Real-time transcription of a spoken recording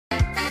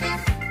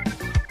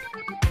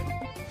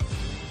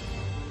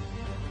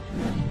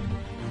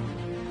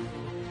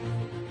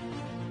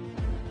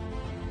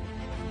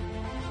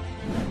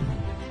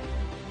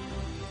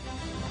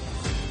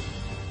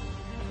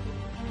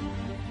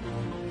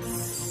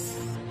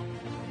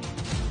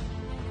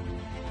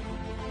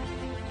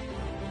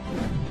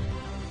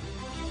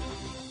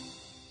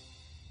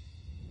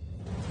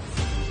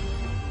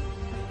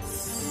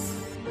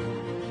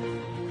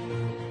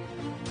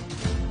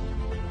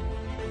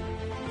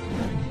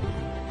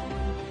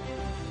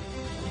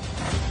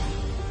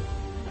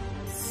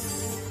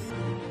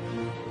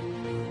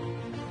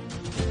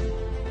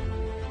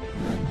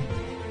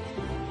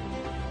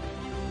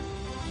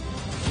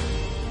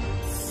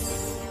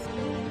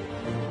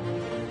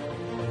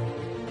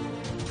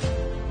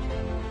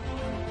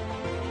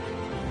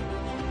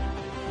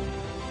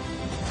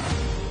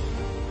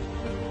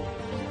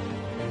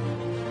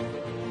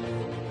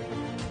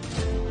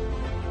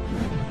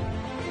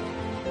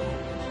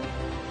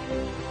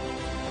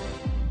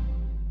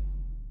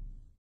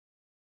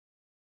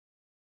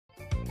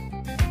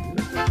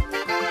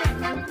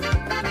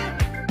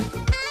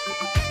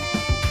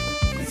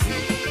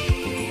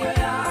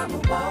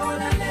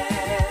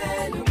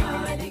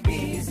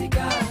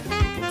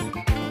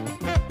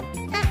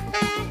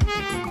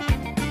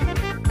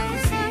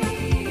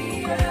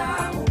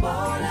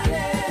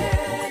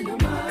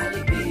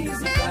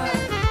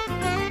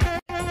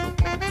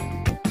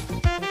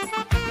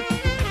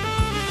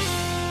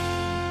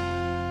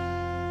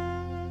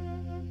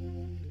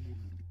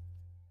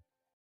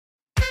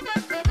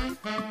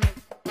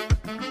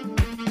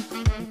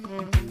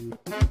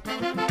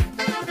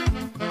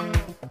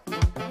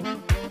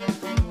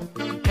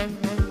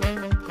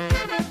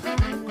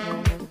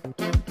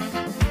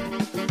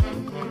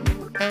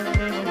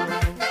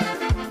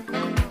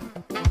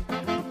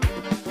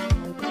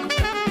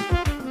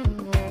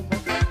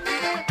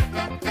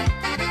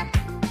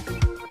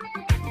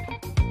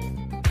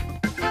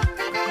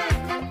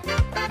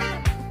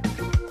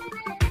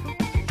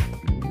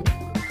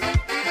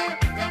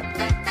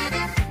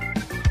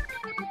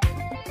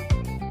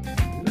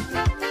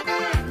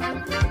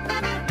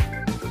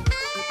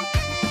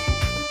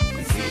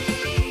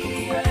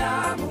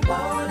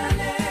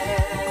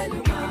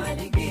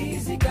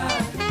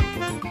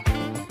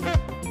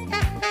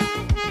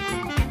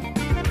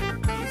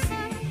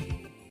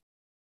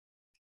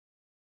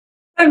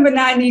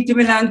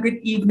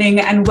Good evening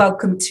and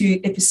welcome to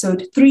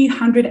episode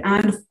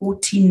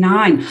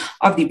 349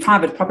 of the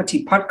Private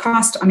Property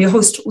Podcast. I'm your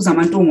host,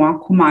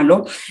 Uzamantungwa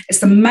Khumalo. It's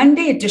the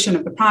Monday edition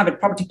of the Private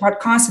Property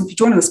Podcast. And if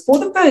you're joining us for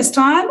the first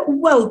time,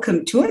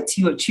 welcome to it.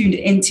 You are tuned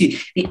into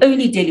the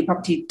only daily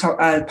property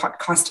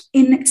podcast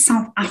in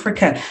South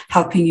Africa,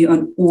 helping you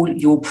on all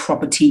your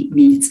property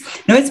needs.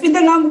 Now, it's been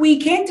the long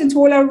weekend, and to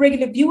all our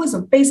regular viewers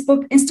on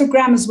Facebook,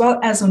 Instagram, as well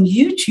as on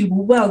YouTube,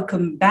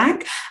 welcome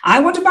back. I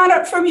want to find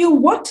out from you,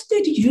 what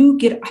did you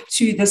get up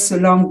to this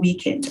long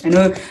weekend? I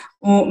know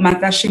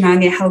Mata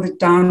Shingange held it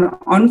down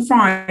on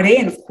Friday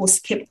and, of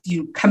course, kept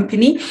you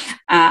company.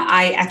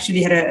 I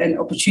actually had an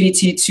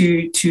opportunity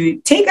to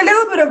take a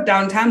little bit of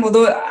downtime,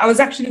 although I was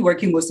actually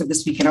working most of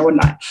this weekend, I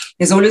won't lie.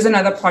 There's always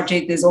another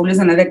project, there's always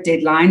another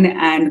deadline,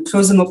 and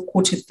closing of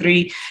quarter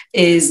three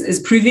is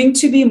proving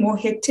to be more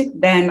hectic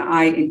than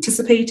I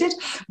anticipated.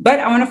 But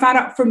I want to find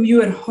out from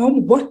you at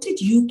home, what did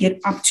you get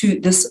up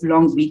to this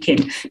long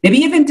weekend? Maybe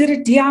even did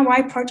a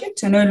DIY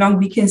project. I know long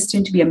weekends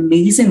tend to be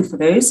amazing for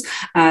those.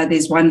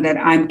 There's one that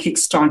I'm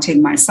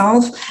kickstarting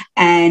myself,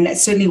 and I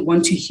certainly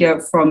want to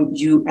hear from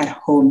you at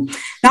home.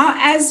 Now,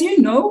 as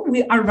you know,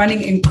 we are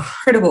running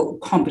incredible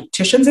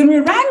competitions, and we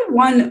ran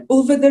one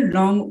over the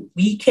long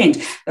weekend.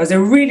 There was a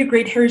really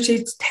great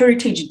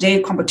Heritage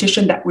Day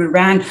competition that we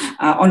ran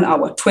on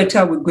our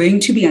Twitter. We're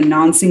going to be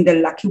announcing the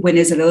lucky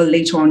winners a little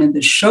later on in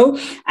the show,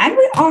 and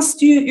we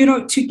asked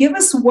you, to give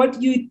us what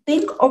you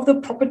think of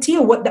the property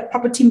or what that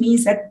property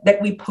means that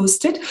we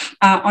posted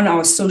on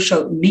our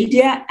social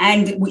media.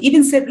 And we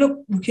even said, look,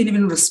 we can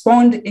even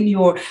respond in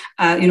your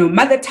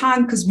mother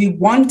tongue, because we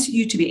want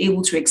you to be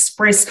able to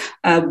express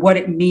what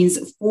it means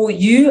for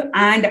you.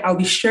 And I'll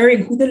be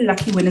sharing who the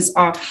lucky winners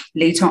are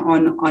later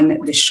on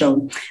the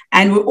show.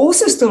 And we're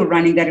also still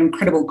running that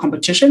incredible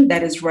competition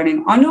that is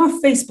running on our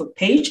Facebook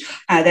page.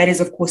 That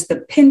is, of course, the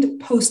pinned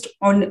post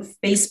on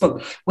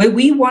Facebook, where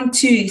we want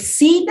to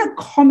see the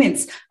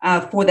comments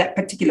for that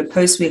particular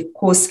post. We, of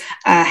course,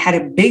 had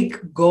a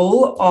big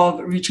goal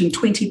of reaching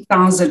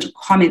 20,000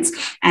 comments,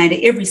 and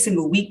every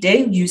single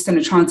weekday you stand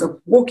a chance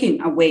of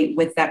walking away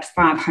with that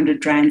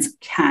 500 rands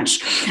cash.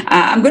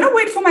 I'm going to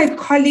wait for my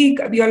colleague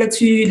Abiola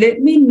to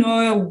let me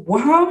know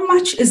how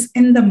much is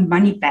in the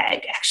money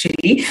bag,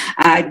 actually.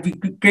 It'd be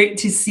great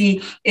to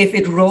see if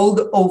it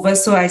rolled over.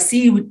 So I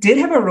see we did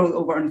have a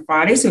rollover on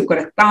Friday, so we've got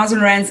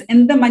 1,000 rands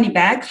in the money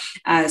bag.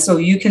 So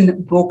you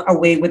can walk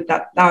away with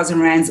that 1,000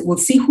 rands. We'll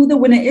see who the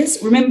winner is.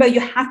 Remember, you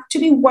have to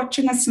be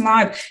watching us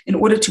live in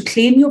order to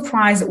claim your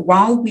prize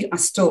while we are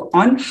still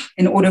on,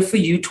 in order for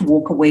you to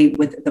walk away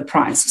with the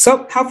prize.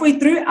 So halfway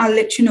through, I'll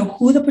let you know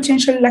who the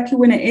potential lucky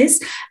winner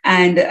is,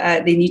 and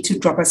they need to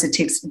drop us a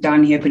text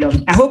down here below.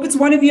 I hope it's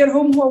one of you at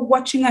home who are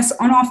watching us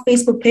on our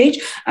Facebook page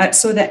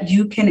so that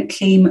you can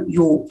claim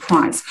your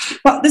prize.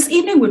 Well, this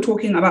evening we're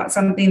talking about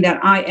something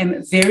that I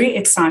am very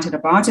excited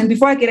about. And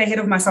before I get ahead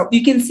of myself,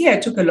 you can see I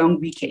took a long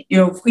weekend,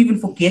 even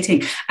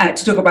forgetting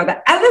to talk about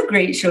the other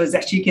great shows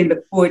that you can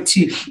look forward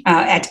to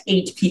at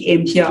 8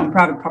 p.m. here on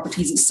Private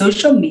Properties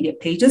social media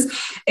pages.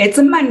 It's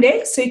a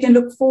Monday, so you can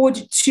look forward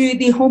to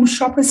the Home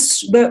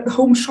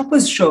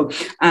Shoppers show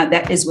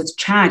that is with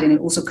Chad, and it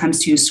also comes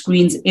to your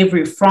screens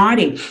every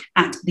Friday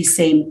at the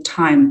same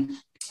time.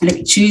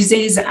 And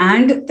Tuesdays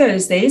and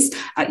Thursdays,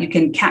 you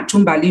can catch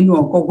Umbali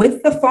Nwoko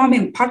with the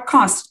Farming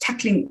Podcast,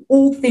 tackling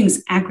all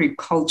things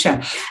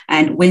agriculture.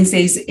 And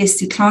Wednesdays,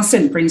 Esty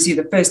Clarkson brings you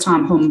the First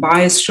Time Home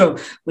Buyers Show,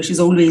 which is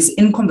always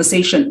in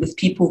conversation with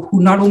people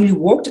who not only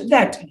walked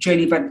that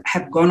journey, but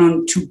have gone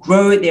on to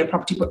grow their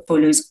property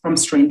portfolios from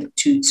strength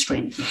to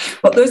strength.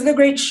 Well, those are the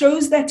great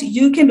shows that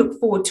you can look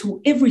forward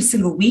to every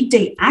single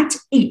weekday at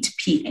 8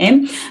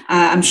 p.m.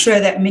 I'm sure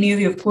that many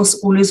of you, of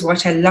course, always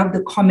watch. I love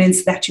the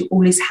comments that you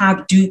always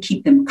have. Do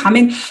keep them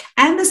coming.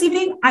 And this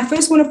evening, I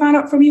first want to find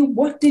out from you,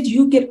 what did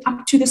you get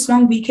up to this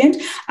long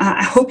weekend?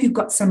 I hope you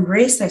got some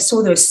rest. I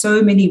saw there were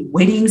so many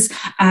weddings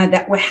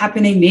that were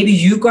happening. Maybe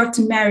you got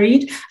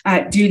married.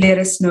 Do let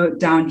us know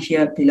down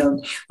here below.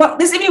 Well,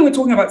 this evening, we're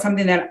talking about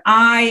something that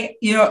I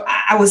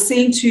was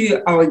saying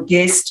to our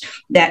guest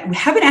that we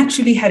haven't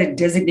actually had a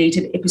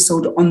designated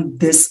episode on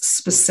this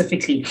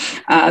specifically.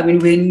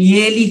 We're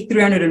nearly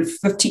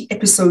 350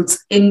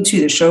 episodes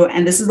into the show,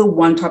 and this is the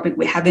one topic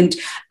we haven't,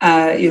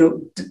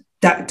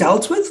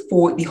 dealt with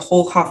for the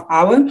whole half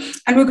hour.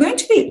 And we're going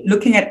to be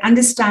looking at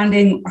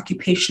understanding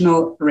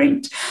occupational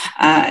rent.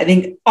 I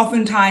think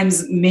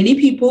oftentimes many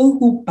people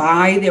who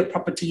buy their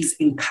properties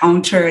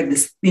encounter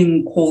this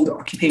thing called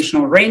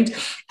occupational rent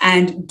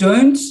and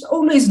don't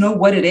always know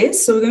what it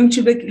is. So we're going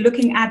to be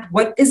looking at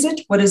what is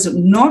it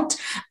not,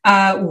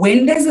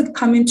 when does it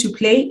come into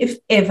play, if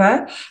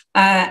ever,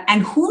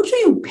 and who do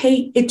you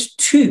pay it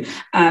to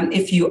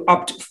if you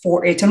opt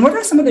for it? And what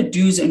are some of the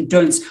do's and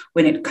don'ts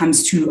when it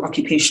comes to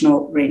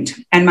occupational rent?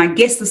 And my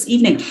guest this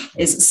evening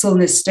is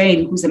Silna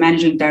Steyn, who's the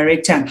Managing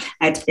Director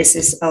at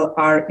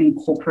SSLR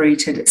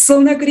Incorporated.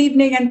 Silna, good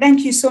evening, and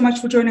thank you so much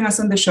for joining us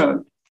on the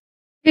show.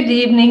 Good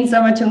evening,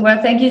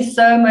 Zamatungwa. Thank you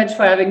so much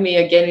for having me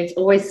again. It's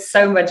always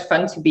so much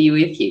fun to be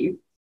with you.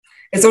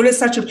 It's always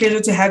such a pleasure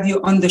to have you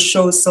on the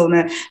show,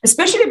 Silna,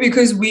 especially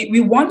because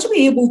we want to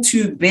be able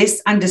to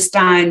best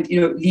understand,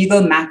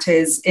 legal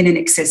matters in an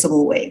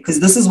accessible way, because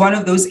this is one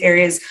of those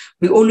areas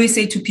we always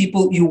say to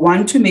people, you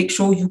want to make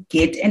sure you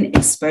get an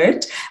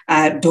expert.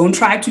 Don't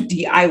try to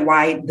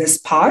DIY this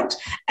part.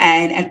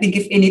 And I think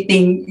if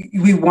anything,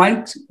 we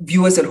want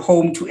viewers at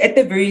home to, at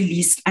the very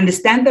least,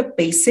 understand the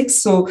basics.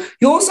 So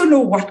you also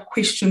know what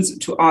questions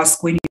to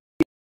ask when you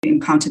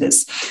encounter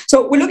this.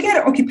 So we're looking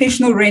at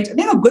occupational rent. I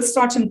think a good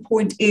starting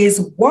point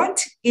is,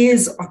 what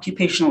is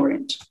occupational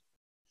rent?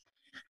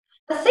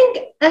 I think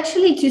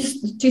actually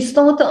to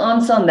start the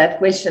answer on that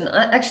question,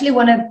 I actually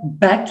want to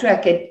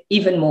backtrack it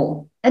even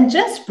more and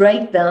just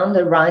break down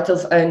the right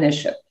of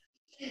ownership.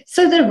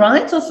 So the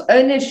right of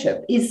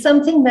ownership is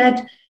something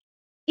that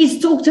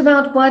is talked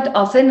about quite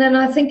often, and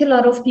I think a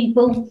lot of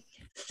people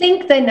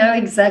think they know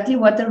exactly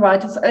what the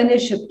right of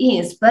ownership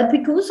is, but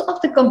because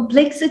of the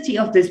complexity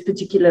of this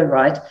particular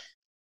right,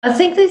 I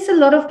think there's a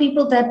lot of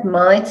people that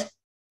might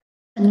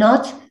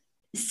not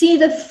see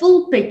the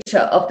full picture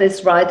of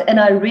this right. And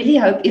I really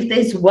hope, if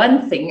there's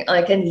one thing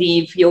I can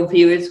leave your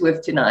viewers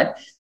with tonight,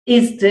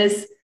 is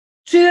this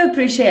true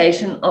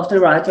appreciation of the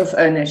right of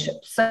ownership.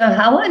 So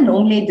how I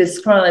normally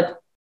describe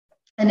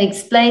and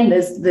explain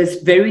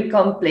this very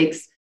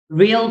complex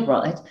real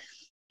right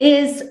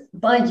is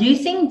by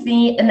using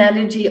the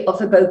analogy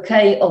of a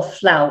bouquet of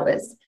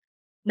flowers.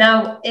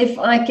 Now, if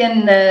I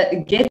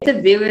can get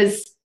the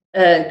viewers'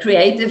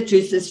 creative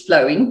juices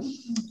flowing,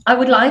 I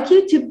would like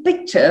you to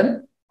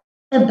picture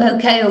a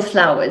bouquet of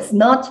flowers,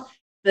 not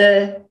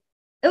the,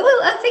 well,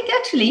 I think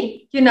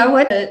actually, you know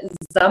what,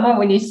 Zama,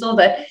 when you saw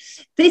that,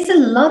 there's a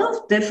lot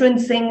of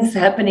different things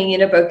happening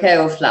in a bouquet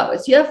of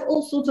flowers. You have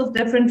all sorts of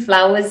different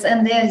flowers,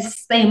 and there's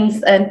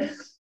stems and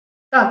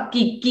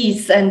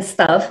kakikis and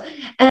stuff.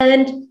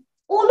 And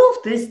all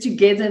of this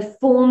together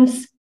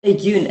forms a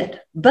unit.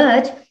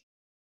 But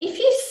if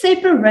you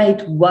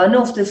separate one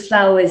of the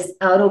flowers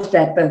out of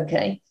that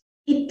bouquet,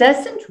 it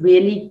doesn't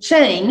really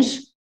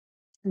change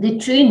the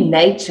true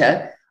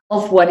nature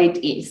of what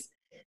it is.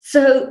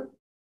 So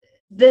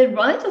the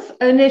right of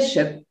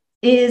ownership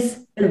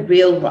is a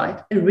real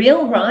right. A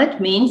real right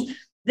means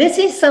this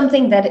is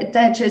something that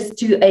attaches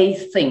to a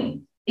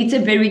thing. It's a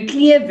very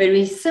clear,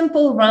 very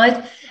simple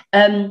right,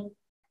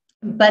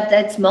 but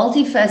that's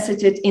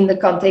multifaceted in the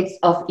context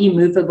of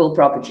immovable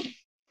property.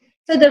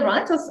 So the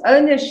right of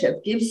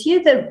ownership gives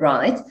you the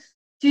right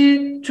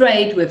to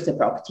trade with the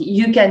property.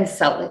 You can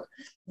sell it.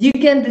 You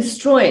can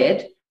destroy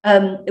it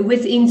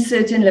within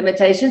certain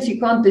limitations. You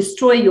can't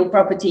destroy your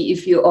property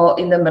if you are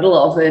in the middle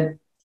of a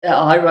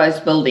high-rise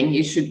building.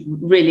 You should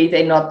really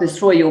then not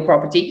destroy your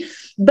property.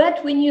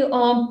 But when you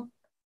are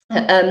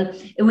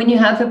when you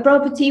have a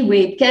property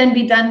where it can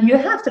be done, you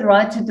have the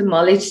right to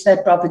demolish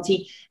that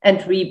property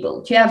and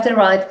rebuild. You have the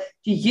right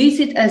to use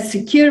it as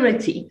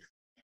security.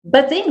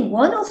 But then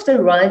one of the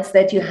rights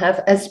that you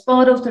have as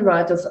part of the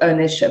right of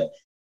ownership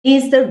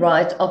is the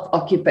right of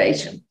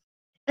occupation.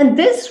 And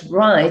this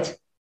right,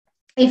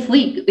 if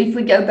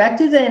we go back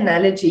to the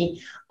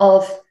analogy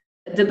of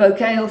the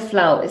bouquet of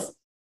flowers,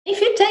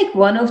 if you take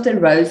one of the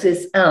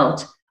roses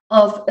out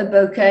of a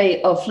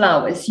bouquet of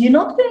flowers, you're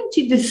not going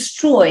to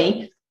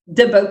destroy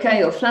the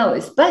bouquet of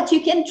flowers, but you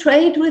can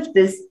trade with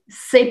this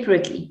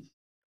separately.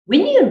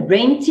 When you're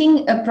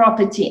renting a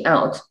property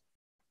out,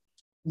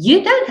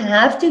 you don't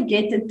have to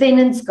get the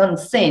tenant's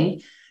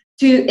consent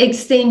to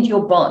extend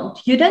your bond.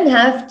 You don't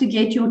have to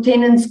get your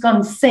tenant's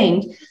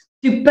consent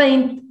to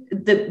paint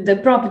the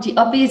property.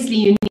 Obviously,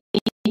 you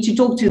need to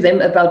talk to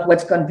them about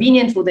what's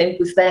convenient for them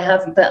because they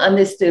have the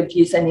undisturbed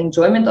use and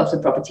enjoyment of the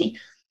property.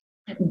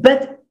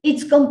 But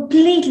it's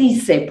completely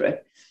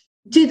separate.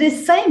 To the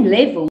same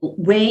level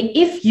where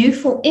if you,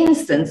 for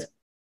instance,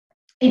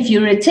 if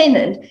you're a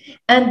tenant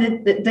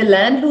and the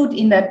landlord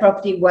in that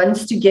property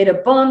wants to get a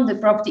bond, the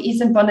property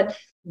isn't bonded,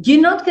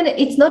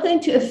 it's not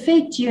going to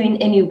affect you in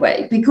any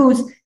way,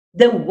 because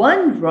the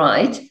one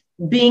right,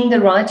 being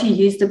the right to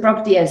use the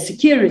property as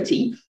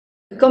security,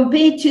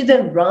 compared to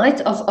the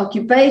right of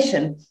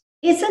occupation,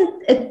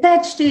 isn't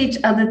attached to each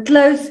other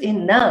close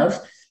enough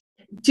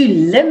to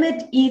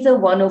limit either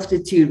one of the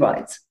two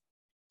rights.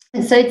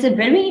 And so it's a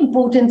very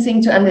important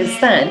thing to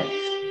understand.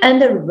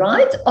 And the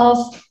right of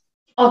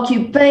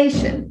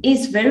occupation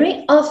is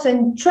very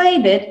often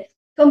traded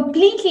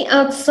completely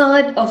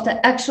outside of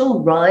the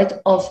actual right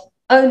of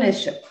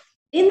ownership,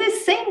 in the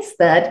sense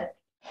that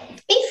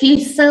if you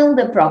sell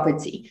the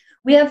property,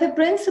 we have a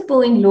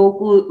principle in law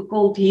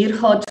called hier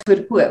gaat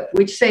verkoop,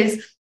 which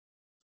says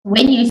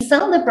when you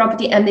sell the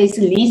property and there's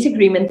a lease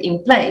agreement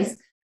in place,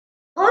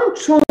 on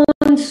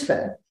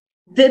transfer,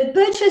 the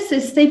purchaser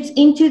steps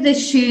into the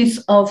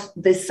shoes of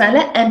the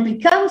seller and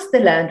becomes the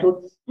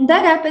landlord. And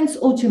that happens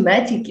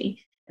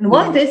automatically. And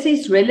why this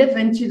is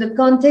relevant to the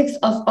context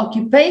of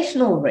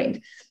occupational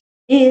rent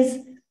is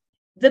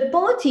the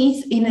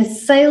parties in a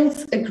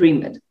sales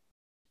agreement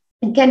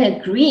can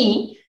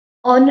agree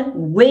on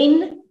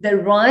when the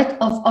right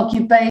of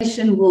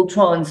occupation will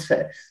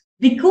transfer.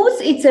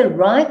 Because it's a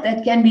right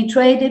that can be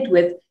traded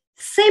with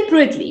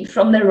separately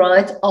from the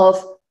right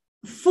of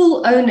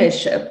full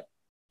ownership,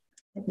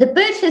 the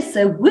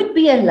purchaser would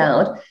be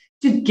allowed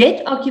to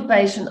get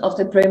occupation of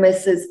the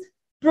premises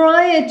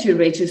prior to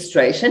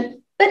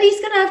registration, but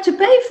he's going to have to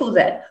pay for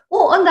that.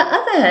 Or on the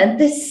other hand,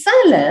 the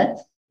seller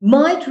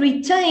might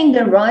retain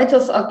the right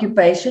of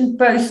occupation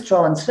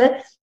post-transfer,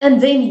 and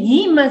then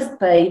he must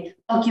pay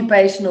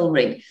occupational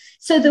rent.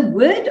 So the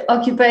word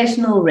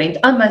occupational rent,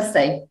 I must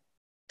say,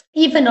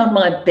 even on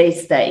my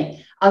best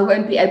day, I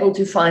won't be able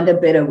to find a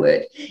better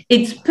word.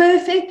 It's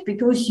perfect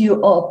because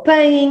you are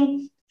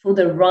paying for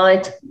the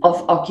right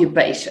of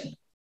occupation.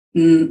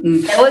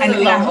 That was a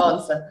long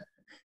answer.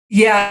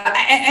 Yeah,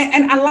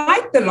 and I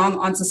like the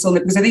long answer, Silna,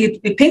 because I think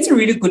it paints a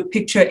really good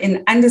picture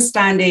in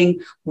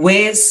understanding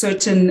where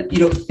certain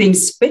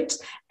things fit,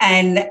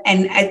 and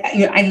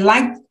I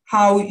like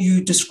how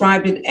you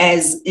described it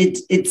as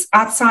it's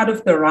outside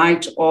of the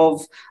right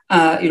of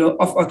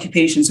of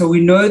occupation. So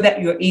we know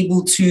that you're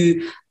able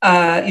to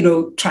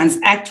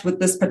transact with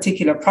this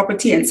particular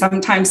property, and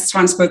sometimes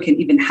transfer can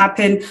even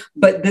happen.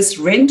 But this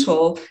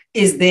rental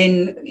is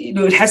then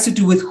it has to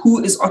do with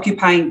who is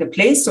occupying the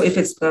place. So if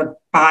it's the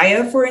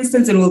buyer, for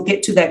instance, and we'll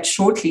get to that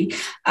shortly,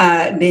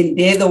 then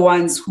they're the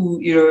ones who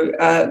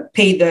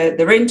pay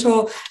the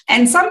rental.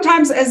 And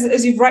sometimes,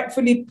 as you've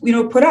rightfully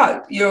put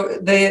out,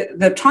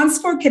 the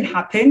transfer can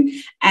happen,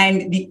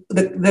 and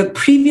the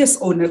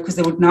previous owner, because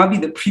there would now be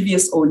the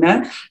previous owner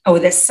or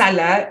the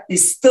seller,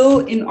 is still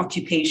in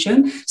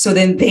occupation. So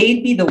then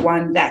they'd be the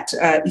one that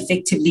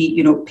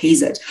effectively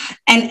pays it.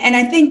 And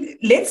I think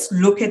let's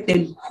look at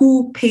then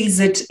who pays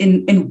it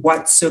in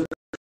what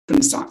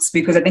circumstance,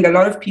 because I think a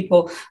lot of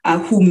people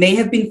who may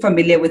have been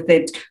familiar with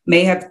it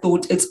may have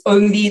thought it's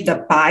only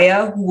the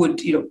buyer who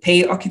would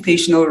pay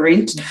occupational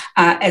rent,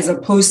 as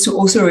opposed to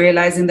also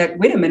realizing that,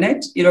 wait a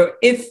minute,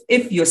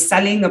 if you're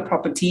selling a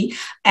property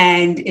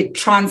and it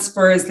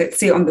transfers, let's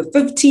say on the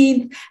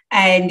 15th,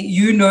 and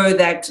you know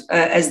that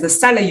as the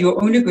seller, you're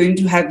only going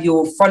to have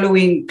your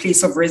following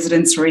place of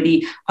residence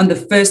ready on the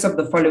 1st of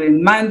the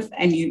following month,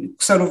 and you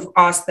sort of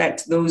ask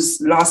that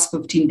those last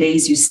 15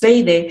 days you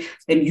stay there,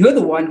 then you're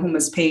the one who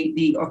must pay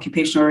the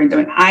occupational rent. I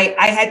mean,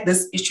 I had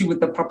this issue with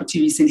the property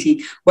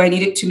recently where I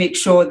needed to make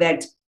sure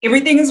that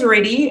everything is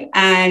ready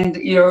and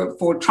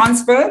for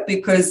transfer,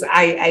 because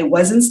I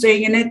wasn't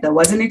staying in it, there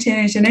wasn't a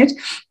tenant in it,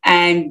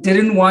 and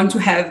didn't want to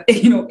have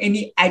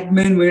any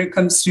admin when it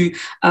comes to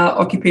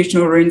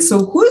occupational rent.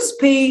 So who's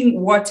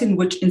paying what in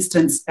which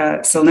instance,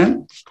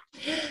 Silna?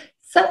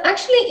 So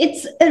actually,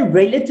 it's a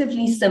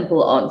relatively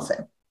simple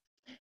answer.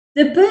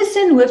 The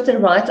person with the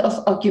right of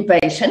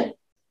occupation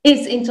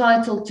is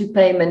entitled to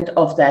payment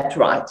of that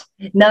right.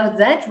 Now,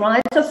 that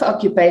right of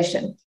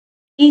occupation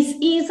is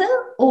either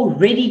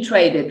already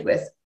traded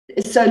with.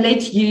 So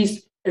let's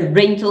use a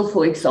rental,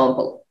 for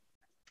example.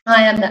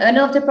 I am the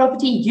owner of the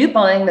property, you're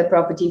buying the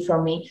property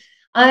from me.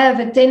 I have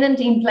a tenant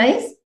in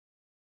place.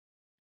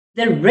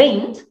 The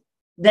rent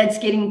that's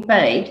getting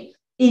paid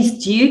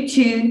is due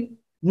to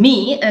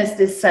me as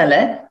the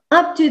seller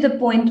up to the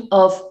point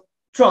of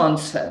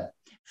transfer.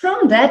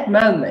 From that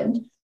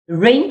moment,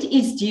 rent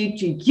is due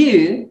to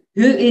you,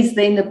 who is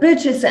then the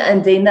purchaser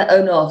and then the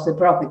owner of the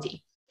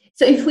property.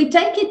 So if we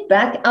take it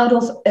back out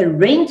of a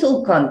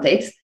rental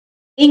context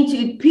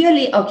into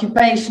purely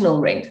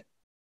occupational rent,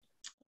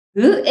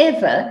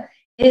 whoever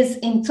is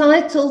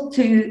entitled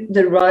to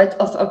the right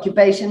of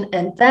occupation,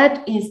 and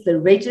that is the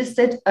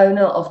registered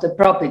owner of the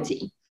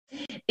property,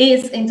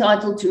 is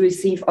entitled to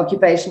receive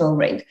occupational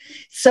rent.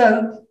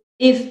 So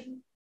if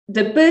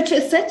the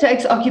purchaser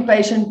takes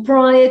occupation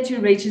prior to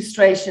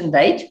registration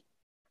date,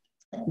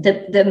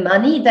 the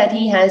money that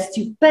he has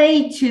to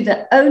pay to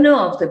the owner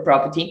of the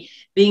property,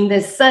 being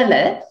the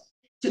seller,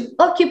 to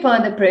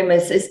occupy the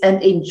premises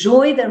and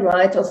enjoy the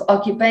right of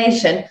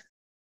occupation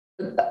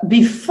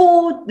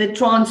before the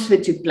transfer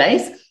took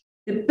place,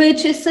 the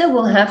purchaser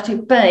will have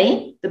to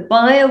pay, the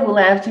buyer will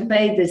have to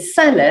pay the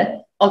seller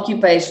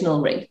occupational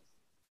rent.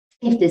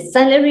 If the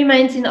seller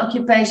remains in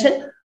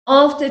occupation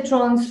after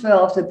transfer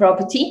of the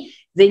property,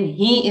 then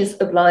he is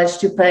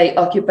obliged to pay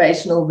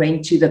occupational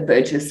rent to the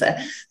purchaser.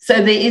 So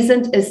there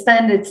isn't a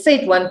standard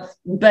set one,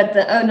 but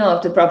the owner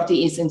of the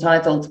property is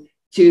entitled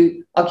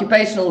to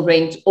occupational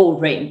rent or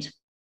rent.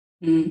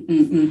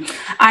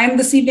 I am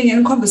this evening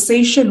in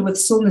conversation with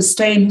Silna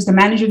Steyn, who's the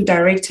Managing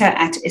Director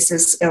at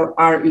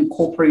SSLR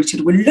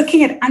Incorporated. We're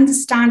looking at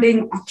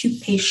understanding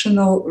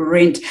occupational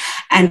rent.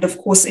 And of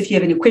course, if you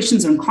have any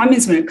questions or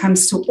comments when it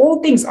comes to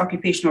all things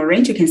occupational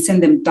rent, you can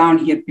send them down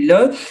here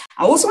below.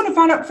 I also want to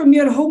find out from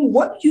you at home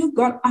what you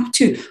got up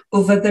to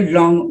over the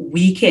long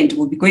weekend.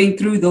 We'll be going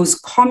through those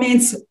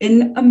comments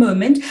in a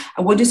moment.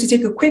 I want us to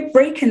take a quick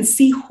break and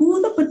see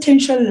who the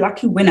potential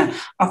lucky winner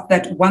of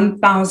that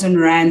 1,000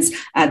 rands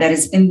that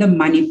is in the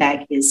money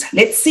bag is.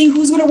 Let's see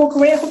who's going to walk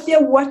away. I hope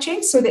they're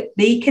watching so that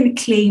they can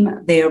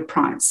claim their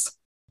prize.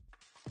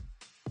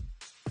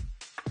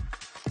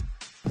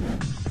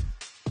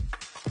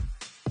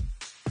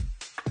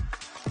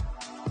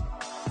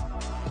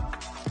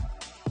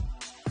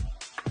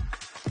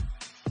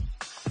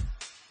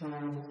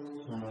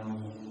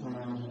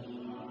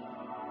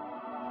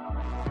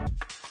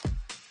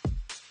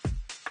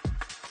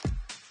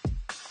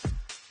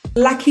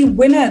 Lucky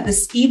winner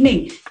this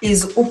evening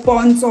is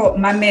Uponzo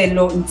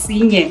Mamelo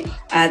Nsinye.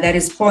 That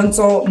is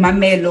Ponzo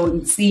Mamelo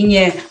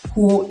Nsinye,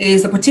 who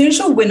is the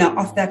potential winner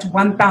of that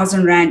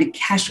 1,000 Rand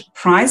cash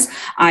prize.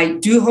 I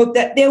do hope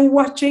that they're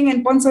watching.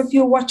 And Ponzo, if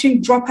you're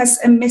watching, drop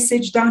us a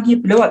message down here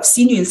below. I've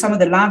seen you in some of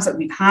the lives that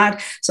we've had,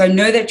 so I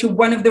know that you're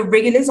one of the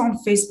regulars on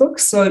Facebook.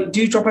 So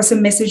do drop us a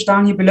message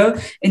down here below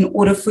in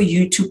order for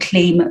you to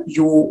claim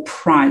your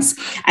prize.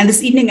 And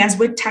this evening, as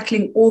we're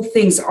tackling all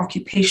things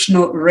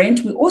occupational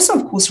rent, we also,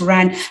 of course,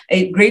 ran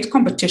a great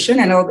competition,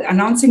 and I'll be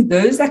announcing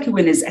those lucky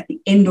winners at the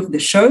end of the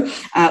show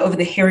over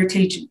the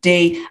Heritage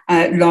Day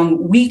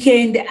long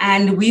weekend.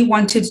 And we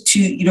wanted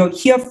to,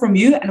 hear from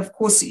you. And of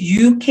course,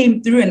 you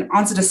came through and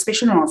answered a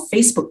question on our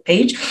Facebook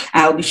page.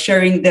 I'll be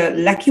sharing the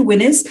lucky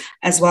winners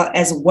as well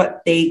as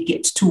what they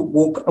get to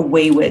walk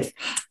away with.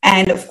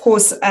 And of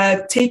course,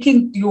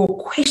 taking your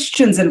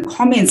questions and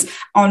comments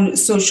on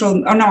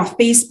our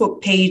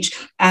Facebook page.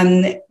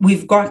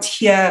 We've got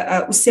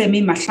here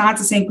Usemi Mahlata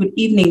saying, good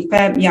evening,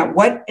 fam. Yeah,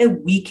 what a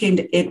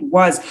weekend it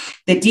was.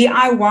 The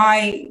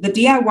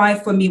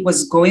DIY for me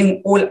was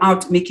going all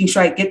out, making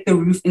sure I get the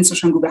roof in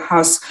Soshanguve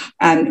house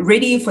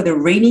ready for the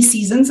rainy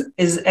seasons.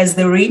 As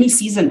the rainy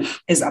season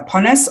is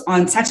upon us,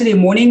 on Saturday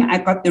morning, I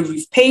got the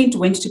roof paint,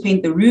 went to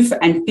paint the roof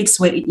and fix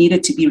where it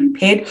needed to be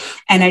repaired.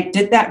 And I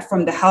did that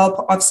from the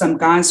help of some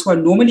guys who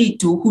normally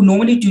do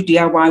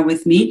DIY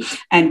with me.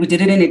 And we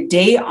did it in a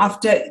day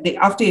after the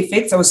after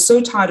effects. I was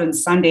so tired on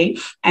Sunday,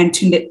 and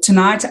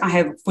tonight I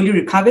have fully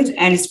recovered,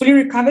 and it's fully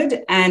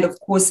recovered, and of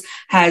course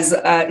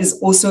is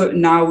also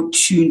now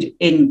tuned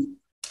in.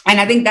 And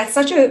I think that's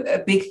such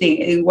a big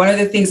thing. And one of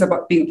the things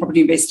about being a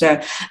property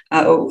investor,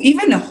 or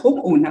even a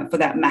homeowner for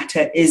that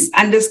matter, is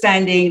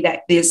understanding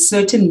that there's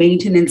certain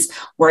maintenance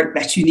work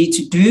that you need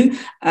to do.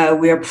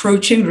 We're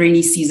approaching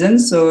rainy season.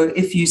 So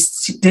if you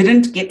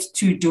didn't get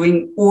to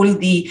doing all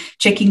the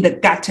checking the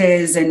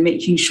gutters and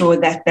making sure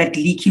that that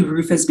leaky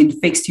roof has been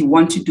fixed, you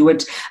want to do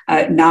it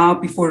now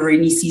before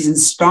rainy season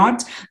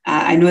starts.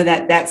 I know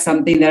that that's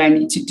something that I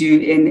need to do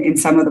in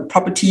some of the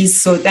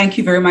properties. So thank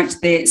you very much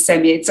there,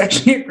 Sammy. It's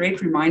actually a great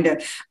reminder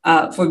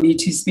for me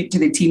to speak to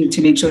the team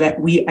to make sure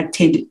that we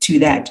attend to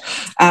that.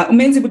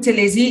 Umenzi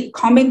Butelezi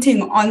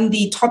commenting on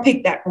the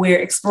topic that we're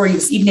exploring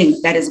this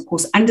evening, that is, of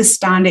course,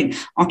 understanding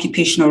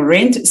occupational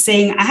rent,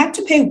 saying, I had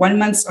to pay 1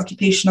 month's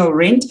occupational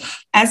rent.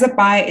 As a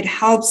buyer, it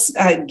helps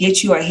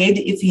get you ahead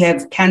if you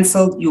have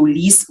cancelled your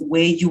lease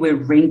where you were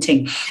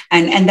renting.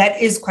 And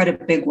that is quite a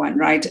big one,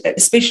 right?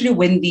 Especially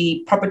when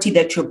the property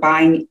that you're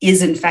buying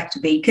is in fact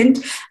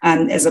vacant,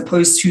 as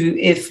opposed to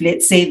if,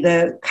 let's say,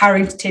 the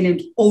current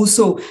tenant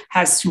also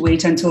has to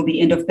wait until the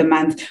end of the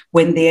month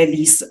when their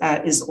lease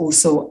is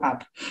also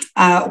up.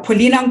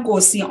 Paulina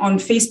Nkosi on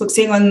Facebook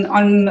saying,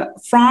 on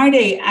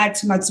Friday at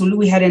Matsulu,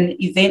 we had an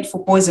event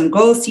for boys and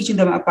girls teaching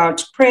them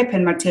about PrEP,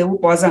 and Mateo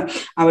Boza,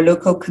 our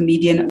local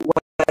comedian,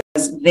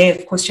 was there,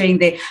 of course,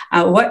 sharing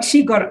what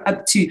she got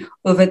up to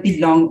over the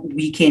long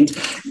weekend.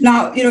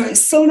 Now,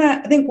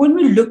 Silna, I think when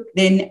we look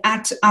then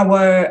at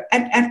our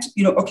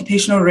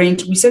occupational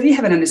rent, we certainly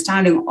have an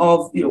understanding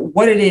of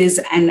what it is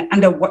and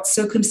under what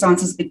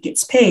circumstances it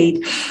gets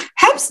paid.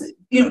 Perhaps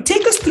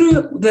take us through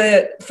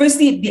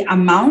the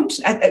amount.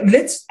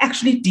 Let's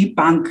actually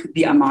debunk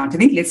the amount. I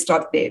think let's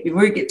start there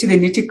before we get to the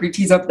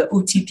nitty-gritties of the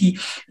OTP.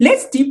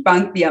 Let's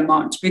debunk the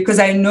amount, because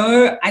I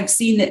know I've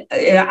seen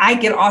I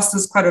get asked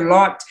this quite a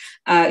lot.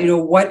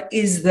 What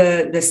is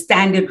the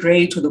standard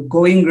rate or the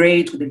going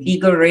rate or the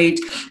legal rate?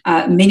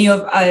 Many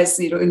of us,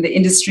 in the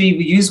industry,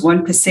 we use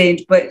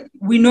 1%, but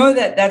we know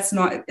that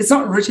it's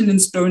not written in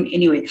stone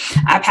anyway.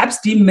 Perhaps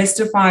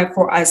demystify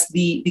for us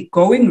the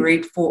going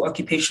rate for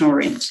occupational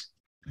rent.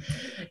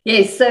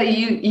 Yes, so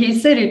you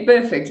said it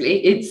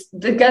perfectly. It's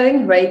the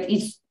going rate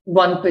is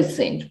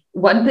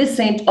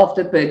 1% of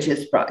the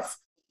purchase price.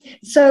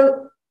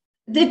 So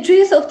the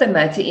truth of the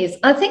matter is,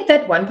 I think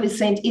that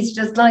 1% is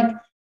just like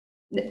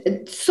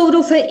sort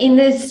of an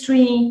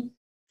industry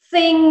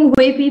thing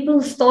where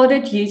people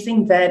started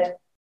using that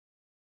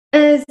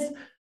as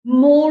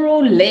more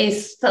or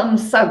less some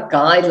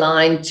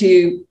guideline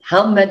to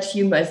how much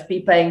you must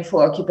be paying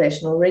for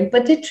occupational rent.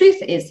 But the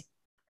truth is,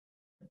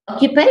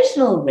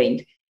 Occupational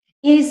rent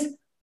is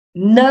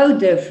no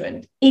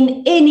different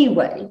in any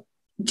way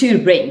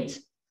to rent.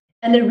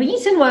 And the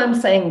reason why I'm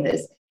saying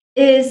this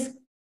is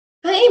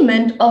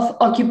payment of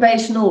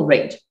occupational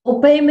rent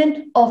or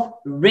payment of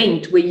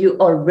rent where you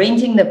are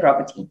renting the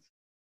property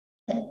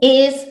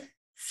is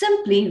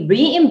simply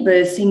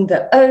reimbursing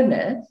the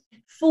owner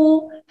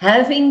for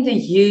having the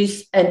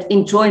use and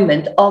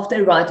enjoyment of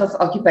the right of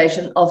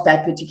occupation of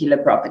that particular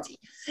property.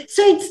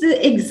 So it's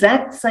the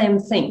exact same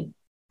thing.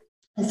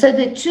 So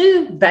the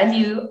true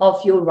value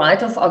of your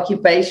right of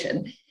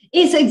occupation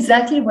is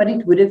exactly what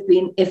it would have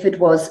been if it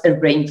was a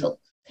rental.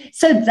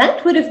 So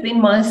that would have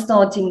been my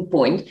starting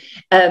point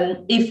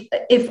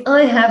if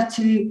I have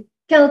to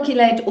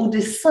calculate or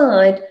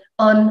decide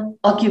on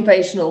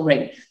occupational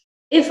rent.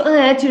 If I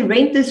had to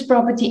rent this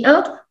property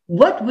out,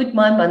 what would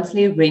my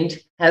monthly rent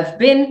have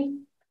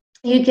been?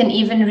 You can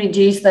even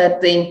reduce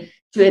that then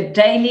to a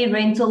daily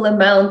rental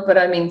amount, but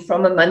I mean,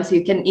 from a month,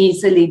 you can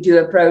easily do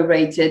a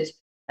prorated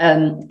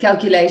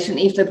calculation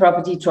if the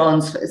property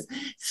transfers.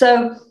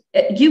 So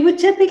you would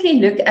typically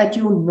look at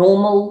your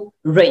normal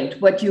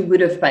rent, what you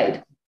would have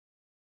paid.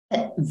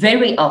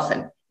 Very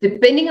often,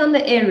 depending on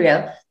the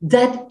area,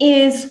 that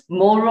is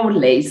more or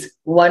less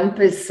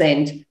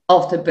 1%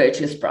 of the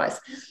purchase price.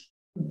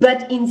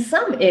 But in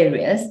some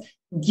areas,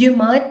 you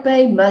might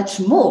pay much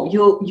more.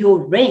 Your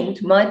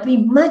rent might be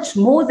much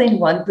more than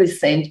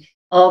 1%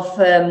 of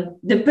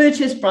the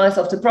purchase price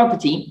of the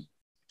property,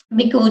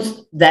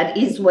 because that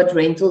is what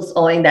rentals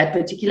are in that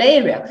particular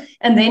area.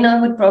 And then I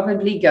would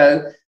probably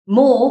go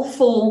more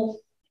for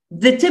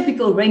the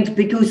typical rent,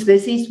 because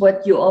this is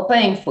what you are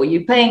paying for.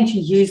 You're paying to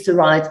use the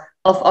right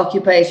of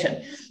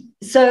occupation.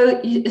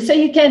 So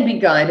you can be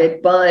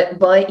guided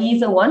by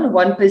either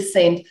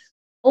 1%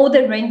 or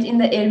the rent in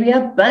the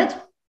area,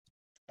 but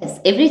as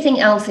everything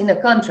else in a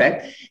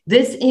contract,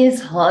 this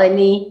is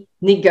highly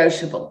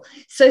negotiable.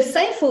 So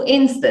say, for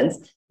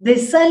instance, the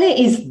seller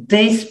is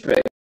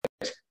desperate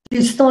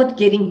to start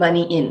getting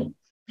money in,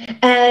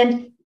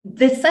 and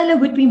the seller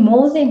would be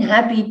more than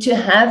happy to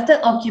have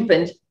the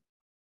occupant,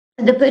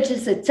 the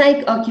purchaser,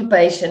 take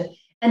occupation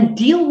and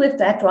deal with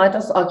that right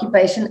of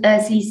occupation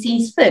as he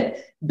sees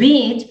fit,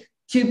 be it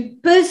to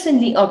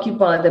personally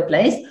occupy the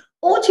place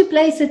or to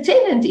place a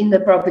tenant in the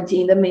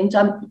property in the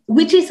meantime,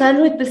 which is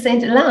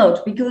 100%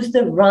 allowed, because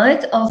the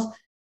right of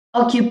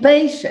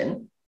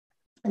occupation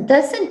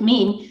doesn't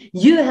mean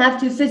you have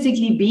to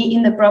physically be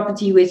in the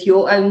property with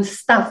your own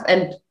stuff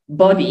and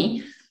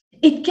body.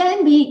 It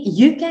can be,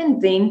 you can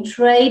then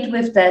trade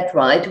with that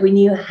right when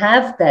you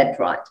have that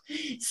right.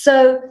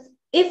 So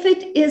if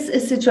it is a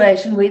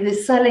situation where the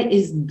seller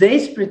is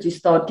desperate to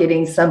start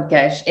getting some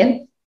cash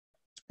in,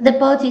 the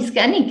parties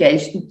can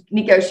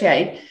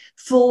negotiate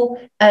for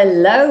a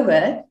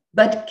lower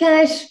but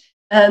cash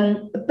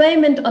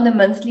payment on a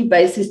monthly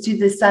basis to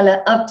the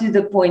seller up to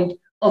the point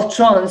of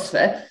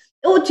transfer.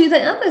 Or to the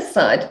other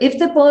side, if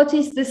the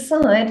parties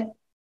decide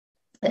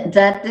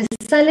that the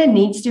seller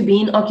needs to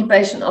be in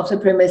occupation of the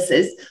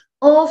premises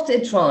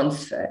after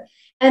transfer,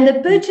 and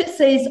the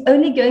purchaser is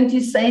only going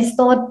to say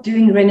start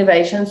doing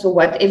renovations or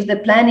whatever the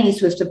plan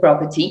is with the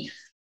property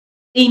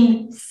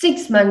in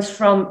 6 months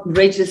from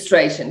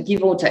registration,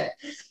 give or take,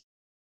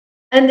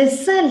 and the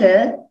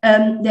seller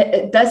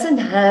doesn't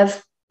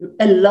have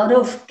a lot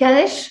of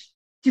cash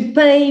to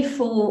pay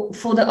for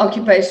the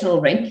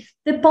occupational rent,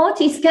 the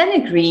parties can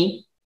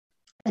agree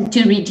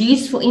to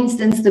reduce, for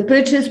instance, the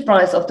purchase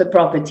price of the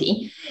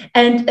property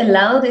and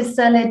allow the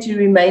seller to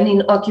remain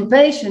in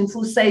occupation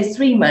for, say,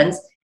 3 months,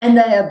 and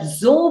they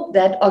absorb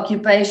that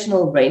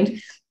occupational rent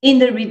in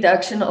the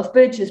reduction of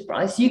purchase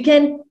price. You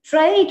can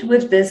trade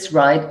with this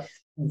right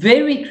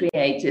very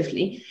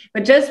creatively,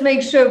 but just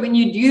make sure when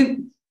you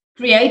do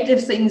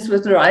creative things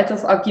with the right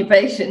of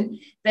occupation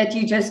that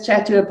you just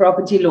chat to a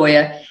property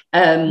lawyer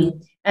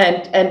and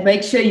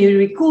make sure you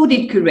record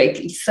it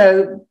correctly.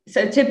 So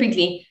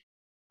typically,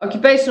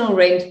 occupational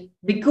rent,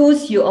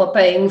 because you are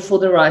paying for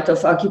the right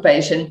of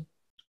occupation,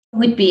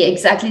 would be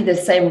exactly the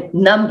same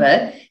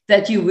number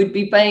that you would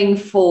be paying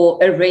for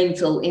a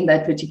rental in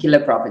that particular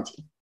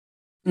property.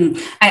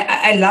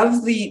 I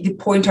love the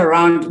point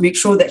around make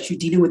sure that you're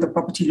dealing with a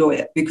property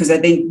lawyer, because I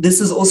think this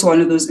is also one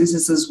of those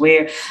instances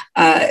where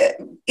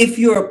if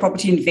you're a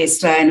property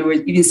investor, and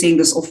we're even saying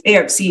this off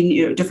air, I've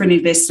seen different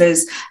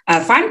investors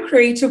find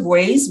creative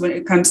ways when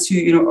it comes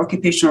to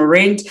occupational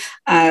rent,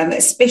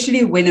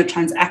 especially when a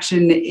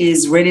transaction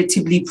is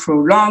relatively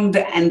prolonged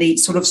and they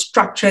sort of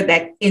structure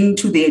that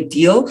into their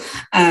deal,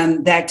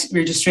 that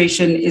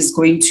registration is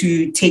going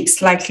to take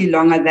slightly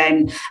longer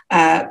than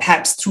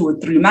perhaps 2 or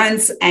 3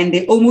 months, and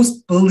they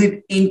almost build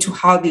it into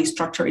how they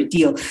structure a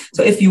deal.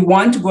 So if you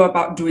want to go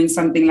about doing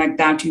something like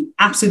that, you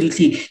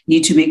absolutely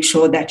need to make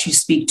sure that you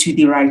speak to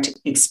the right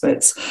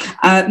experts.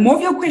 More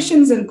of your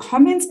questions and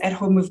comments at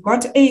home. We've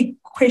got a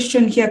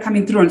question here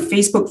coming through on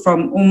Facebook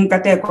from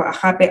Umkateko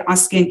Ahape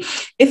asking,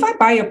 if I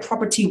buy a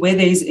property where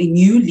there is a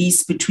new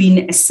lease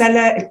between a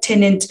seller, a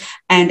tenant,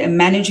 and a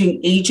managing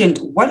agent,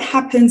 what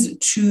happens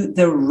to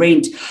the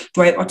rent?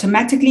 Do I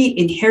automatically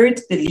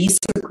inherit the lease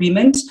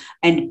agreement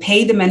and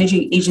pay the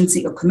managing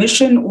agency a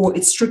commission, or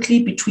it's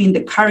strictly between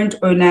the current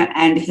owner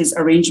and his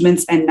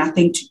arrangements and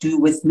nothing to do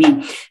with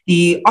me?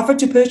 The offer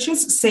to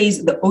purchase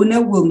says the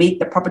owner will make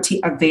the property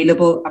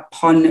available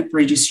upon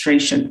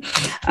registration.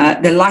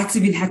 The lights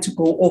even had to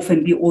go off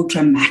and be all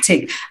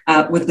dramatic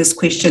with this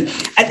question.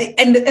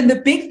 And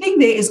the big thing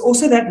there is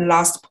also that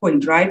last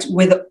point, right?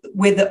 Where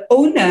the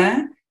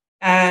owner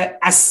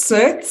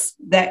asserts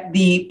that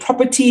the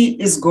property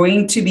is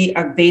going to be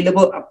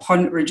available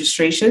upon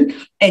registration,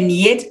 and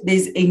yet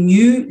there's a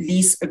new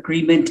lease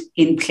agreement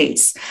in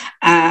place.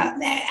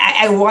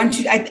 I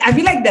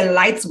feel like the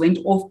lights went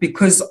off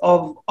because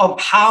of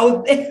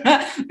how,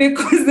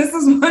 because this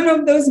is one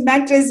of those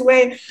matters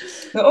where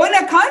the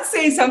owner can't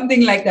say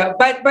something like that.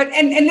 But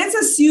let's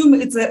assume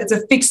it's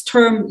a fixed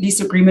term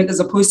lease agreement as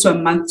opposed to a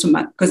month to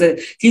month, because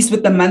at least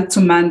with the month to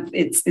month,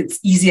 it's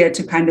easier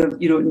to kind of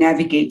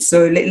navigate.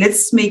 So let's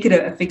make it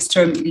a fixed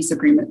term lease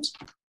agreement.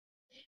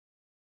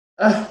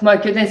 Oh my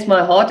goodness,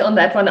 my heart on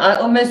that one. I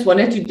almost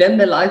wanted to dim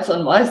the lights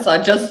on my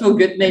side just for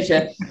good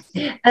measure.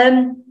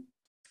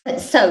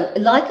 So,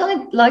 like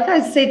I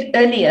said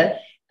earlier,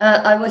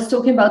 I was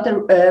talking about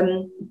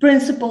the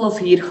principle of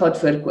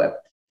huurgaatverkoop.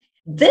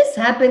 This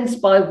happens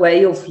by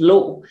way of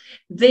law.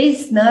 You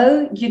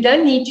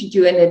don't need to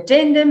do an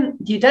addendum.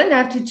 You don't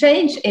have to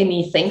change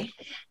anything.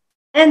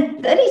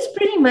 And that is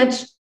pretty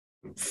much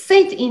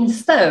set in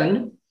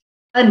stone.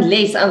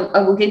 Unless, I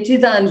will get to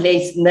the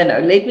unless, no,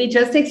 let me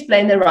just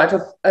explain the right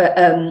of,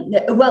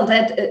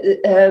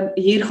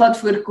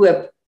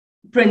 huurgaatverkoop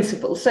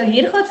principle. So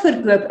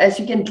huurgaatverkoop, as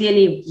you can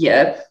clearly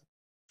hear,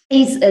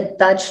 is a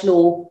Dutch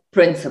law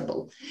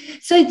principle.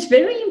 So it's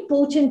very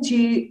important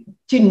to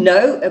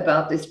know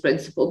about this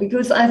principle,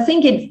 because I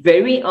think it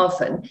very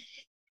often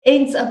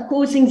ends up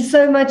causing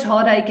so much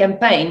heartache and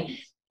pain.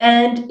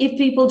 And if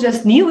people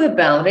just knew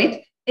about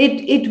it,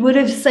 it would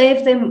have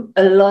saved them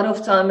a lot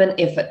of time and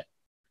effort.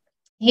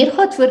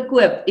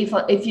 Huurgaatverkoop,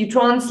 if you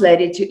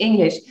translate it to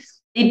English,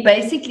 it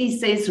basically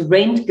says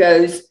rent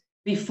goes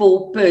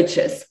before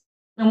purchase.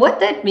 And what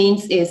that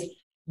means is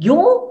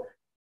your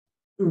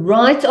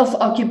right of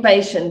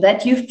occupation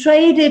that you've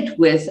traded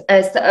with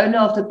as the owner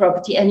of the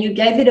property, and you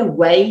gave it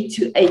away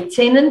to a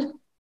tenant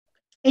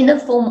in the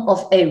form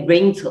of a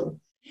rental.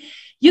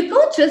 You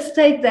can't just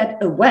take that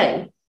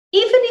away.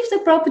 Even if the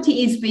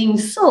property is being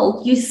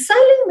sold, you're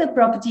selling the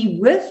property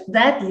with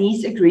that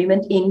lease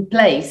agreement in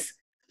place.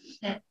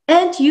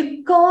 And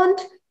you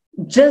can't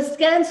just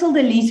cancel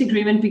the lease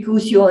agreement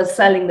because you are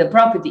selling the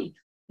property.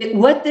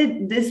 What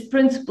this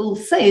principle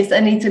says,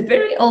 and it's a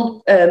very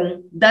old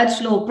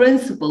Dutch law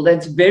principle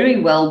that's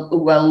very well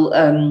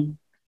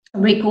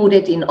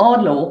recorded in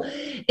our law,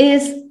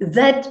 is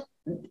that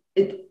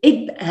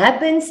it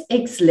happens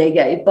ex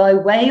lege, by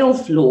way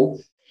of law.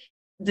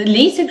 The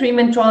lease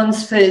agreement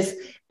transfers,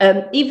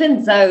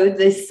 even though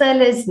the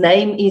seller's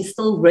name is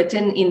still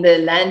written in the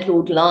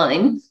landlord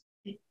line,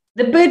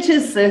 the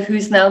purchaser,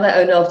 who's now the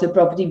owner of the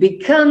property,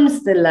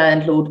 becomes the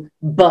landlord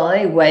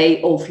by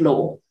way of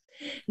law.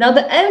 Now,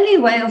 the only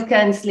way of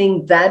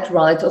cancelling that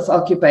right of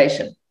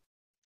occupation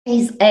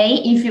is A,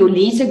 if your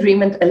lease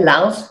agreement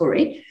allows for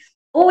it,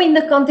 or in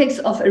the context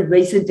of a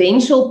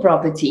residential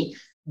property,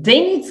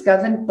 then it's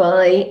governed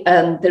by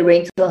the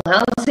Rental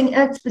Housing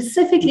Act,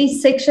 specifically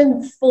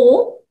Section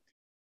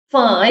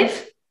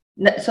 4(5),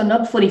 so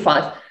not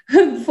 45,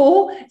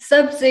 4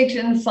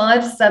 subsection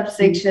 5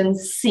 subsection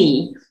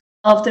C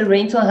of the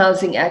Rental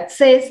Housing Act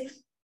says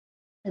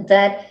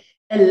that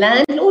a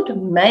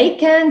landlord may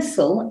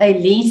cancel a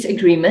lease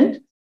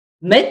agreement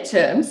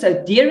mid-term,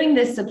 so during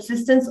the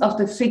subsistence of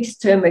the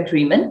fixed term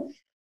agreement,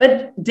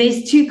 but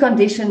there's two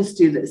conditions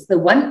to this. The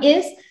one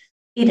is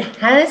it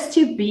has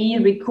to be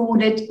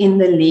recorded in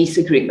the lease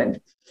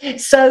agreement.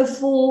 So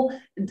for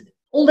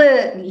all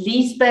the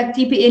leaseback,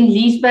 TPN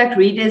leaseback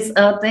readers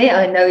out there,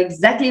 I know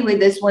exactly where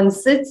this one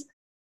sits.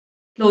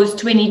 Clause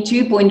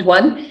 22.1,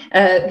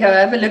 go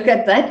have a look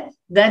at that.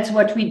 That's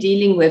what we're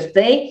dealing with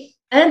there.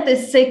 And the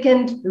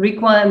second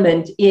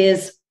requirement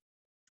is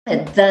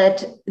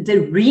that the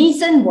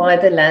reason why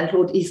the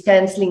landlord is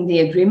cancelling the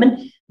agreement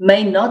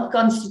may not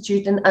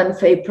constitute an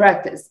unfair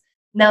practice.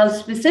 Now,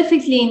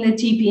 specifically in the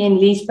TPN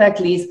leaseback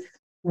lease,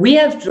 we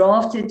have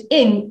drafted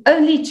in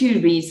only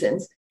two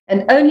reasons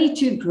and only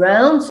two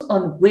grounds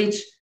on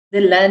which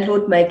the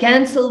landlord may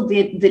cancel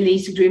the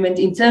lease agreement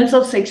in terms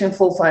of Section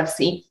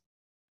 45C.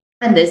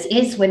 And this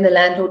is when the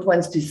landlord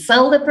wants to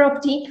sell the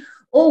property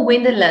or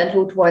when the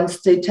landlord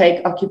wants to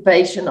take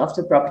occupation of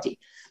the property.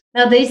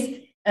 Now,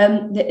 there's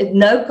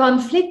no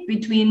conflict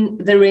between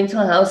the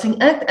Rental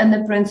Housing Act and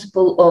the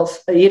principle of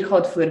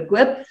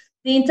huurgaatverkoop.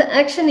 The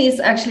interaction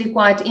is actually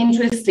quite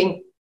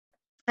interesting.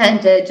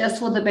 And just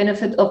for the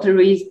benefit of the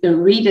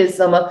readers,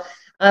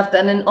 I've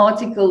done an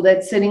article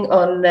that's sitting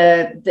on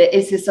the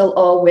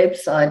SSLR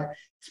website,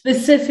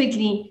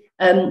 specifically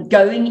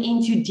going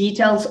into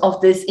details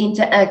of this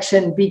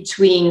interaction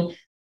between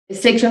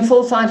Section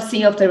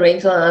 45C of the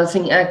Rental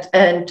Housing Act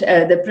and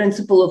the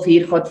principle of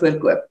huur gaat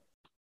voorkoop,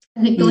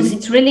 because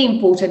it's really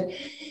important.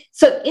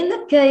 So in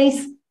the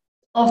case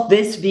of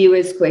this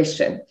viewer's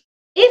question,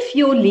 if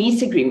your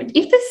lease agreement,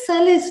 if the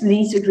seller's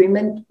lease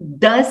agreement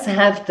does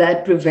have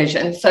that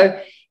provision, so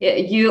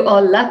you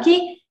are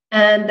lucky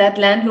and that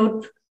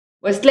landlord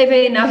was clever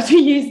enough to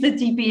use the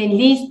TPN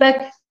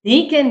leaseback,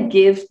 he can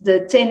give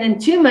the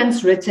tenant 2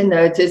 months written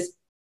notice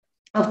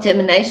of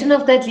termination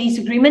of that lease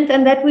agreement,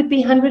 and that would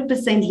be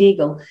 100%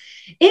 legal.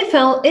 If,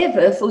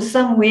 however, for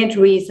some weird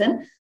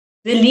reason,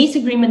 the lease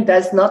agreement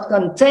does not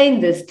contain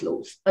this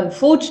clause,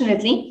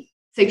 unfortunately,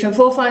 Section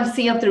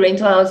 45C of the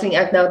Rental Housing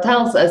Act now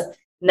tells us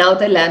now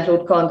the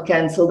landlord can't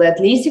cancel that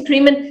lease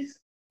agreement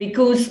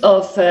because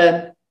of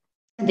the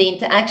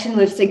interaction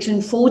with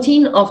Section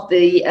 14 of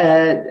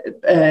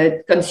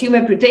the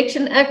Consumer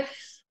Protection Act,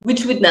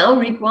 which would now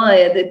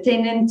require the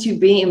tenant to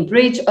be in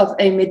breach of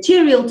a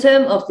material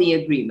term of the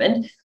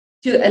agreement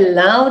to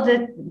allow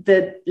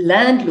the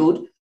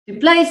landlord to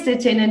place the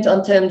tenant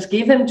on terms,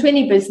 give him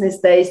 20 business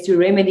days to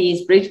remedy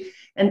his breach,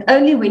 and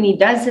only when he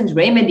doesn't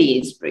remedy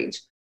his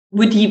breach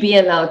would he be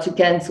allowed to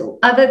cancel.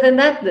 Other than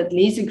that, the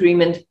lease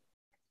agreement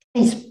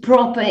is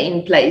proper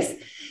in place.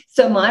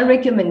 So my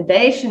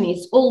recommendation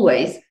is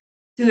always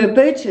to a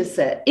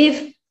purchaser,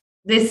 if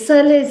the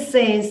seller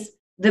says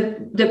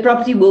the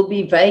property will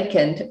be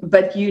vacant,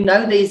 but you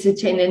know there's a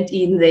tenant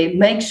in there,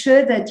 make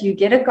sure that you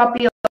get a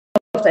copy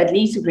of that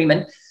lease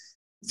agreement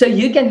so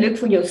you can look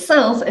for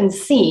yourself and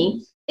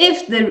see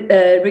if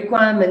the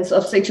requirements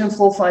of Section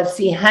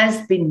 45C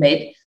has been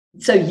met,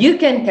 so you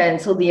can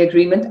cancel the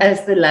agreement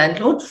as the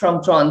landlord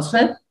from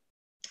transfer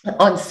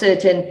on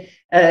certain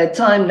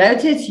time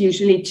notice,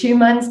 usually 2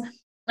 months,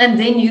 and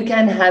then you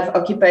can have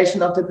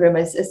occupation of the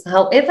premises.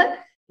 However,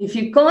 if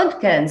you can't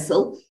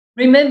cancel,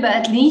 remember,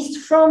 at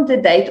least from the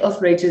date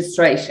of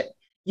registration,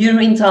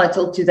 you're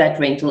entitled to that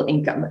rental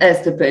income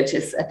as the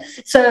purchaser.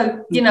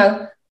 So,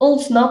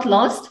 all's not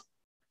lost.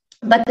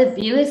 But the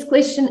viewer's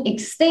question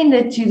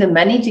extended to the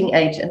managing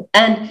agent.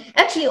 And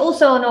actually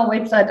also on our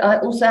website, I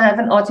also have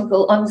an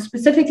article on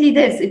specifically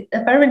this.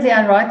 Apparently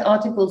I write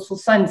articles for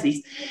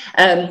funsies.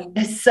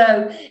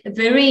 So a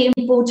very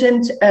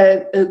important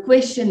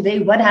question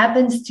there. What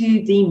happens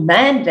to the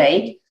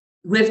mandate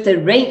with the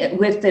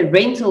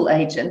rental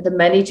agent, the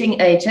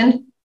managing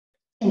agent,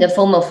 in the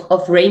form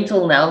of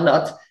rental now,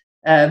 not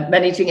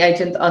managing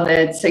agent on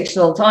a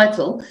sectional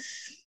title?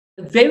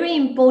 Very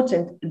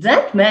important,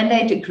 that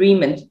mandate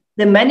agreement,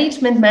 the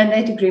management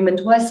mandate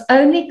agreement, was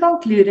only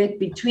concluded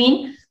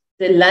between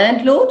the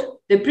landlord,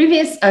 the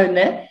previous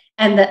owner,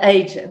 and the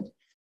agent.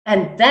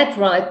 And that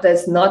right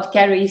does not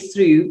carry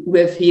through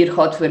with huur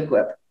gaat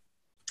voorkoop.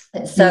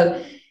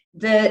 So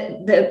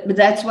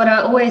that's what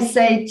I always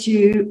say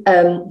to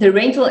the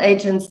rental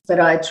agents that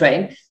I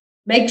train.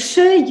 Make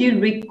sure you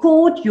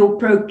record your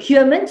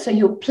procurement, so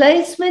your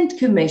placement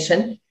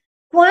commission,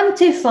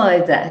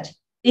 quantify that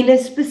in a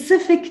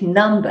specific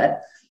number.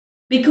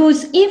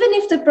 Because even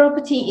if the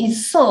property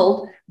is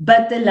sold,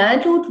 but the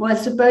landlord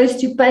was supposed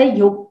to pay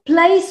your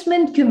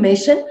placement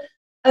commission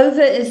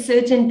over a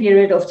certain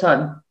period of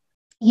time,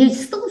 you're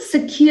still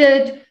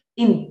secured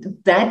in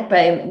that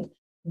payment,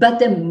 but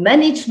the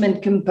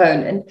management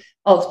component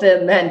of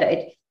the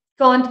mandate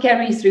can't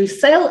carry through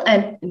sale,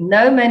 and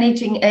no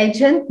managing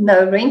agent,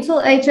 no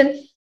rental agent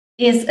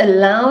is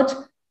allowed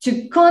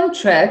to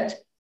contract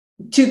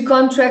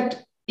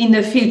in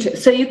the future.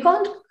 So you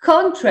can't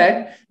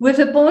contract with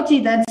a party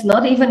that's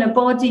not even a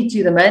party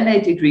to the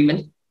mandate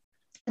agreement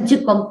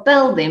to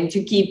compel them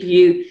to keep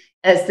you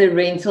as the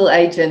rental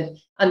agent.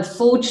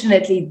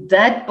 Unfortunately,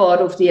 that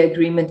part of the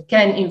agreement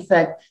can in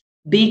fact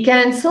be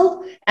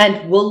cancelled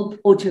and will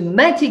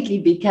automatically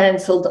be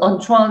cancelled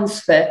on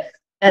transfer,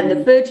 and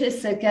the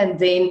purchaser can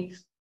then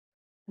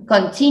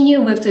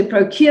continue with the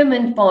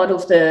procurement part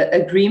of the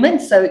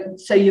agreement.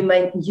 So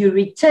you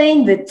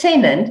retain the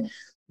tenant,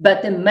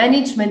 but the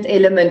management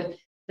element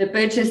the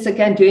purchaser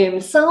can do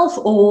himself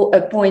or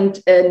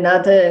appoint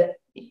another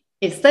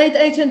estate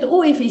agent,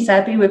 or if he's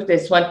happy with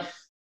this one,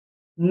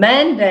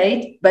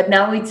 mandate, but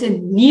now it's a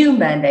new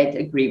mandate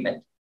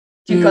agreement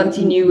to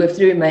continue with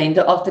the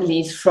remainder of the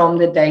lease from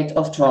the date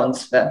of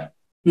transfer.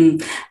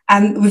 And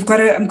I'm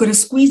going to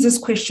squeeze this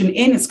question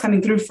in. It's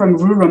coming through from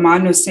Ru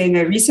Romano saying,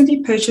 I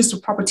recently purchased a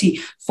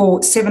property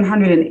for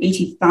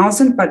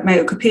 780,000, but my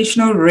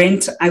occupational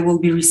rent I will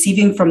be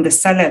receiving from the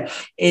seller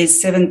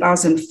is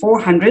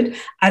 7,400.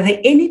 Are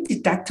there any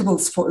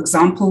deductibles, for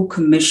example,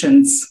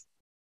 commissions?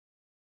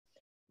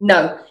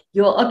 No,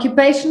 your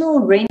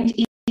occupational rent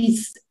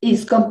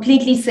is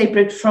completely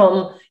separate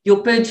from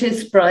your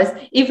purchase price,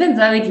 even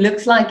though it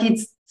looks like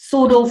it's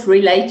sort of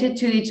related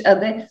to each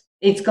other.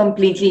 It's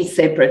completely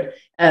separate.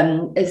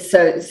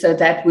 So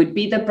that would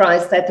be the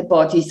price that the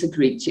parties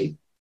agreed to.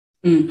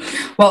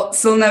 Well,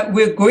 Silna,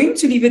 we're going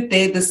to leave it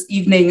there this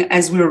evening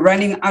as we're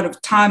running out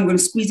of time. I'm going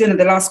to squeeze in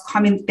the last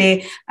comment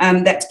there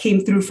that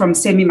came through from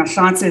Semi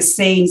Mahlatse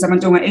saying,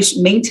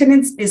 Zamandonga,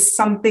 maintenance is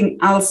something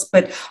else,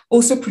 but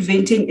also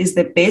preventing is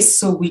the best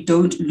so we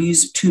don't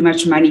lose too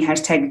much money,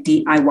 hashtag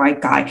DIY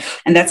guy.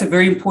 And that's a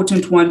very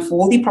important one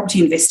for all the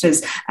property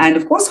investors and,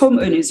 of course,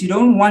 homeowners. You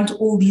don't want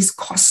all these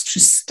costs to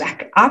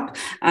stack up,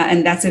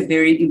 and that's a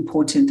very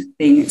important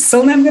thing.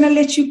 Silna, I'm going to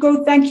let you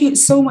go. Thank you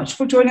so much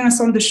for joining us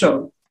on the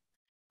show.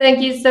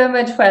 Thank you so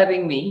much for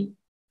having me.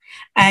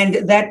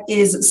 And that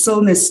is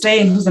Silna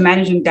Steyn, who's the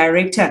managing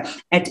director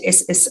at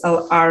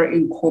SSLR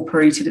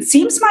Incorporated. It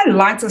seems my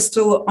lights are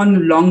still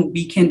on long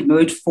weekend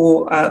mode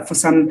for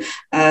some,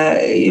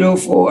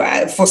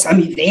 for some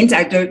event.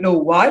 I don't know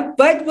what,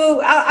 but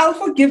I'll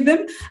forgive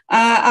them.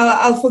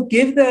 I'll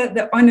forgive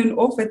the on and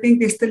off. I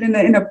think they're still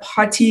in a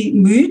party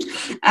mood.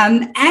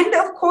 And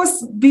of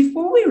course,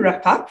 before we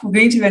wrap up, we're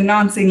going to be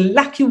announcing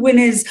lucky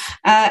winners.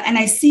 And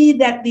I see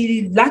that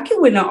the lucky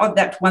winner of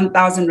that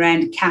 1,000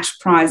 Rand cash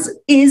prize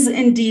is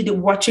indeed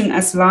watching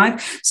us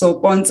live. So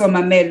Bonzo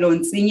Mamelo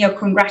Nsinya,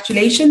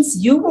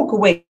 congratulations. You walk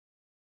away.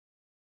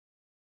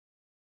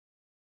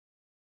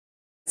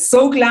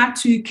 So glad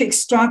to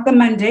kickstart the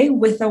Monday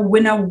with a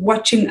winner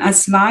watching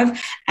us live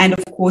and,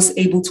 of course,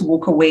 able to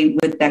walk away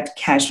with that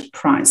cash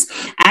prize.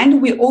 And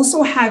we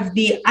also have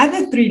the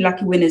other 3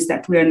 lucky winners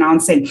that we're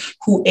announcing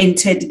who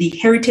entered the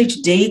Heritage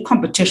Day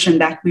competition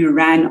that we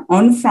ran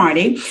on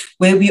Friday,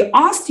 where we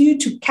asked you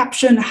to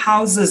caption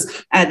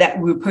houses that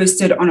we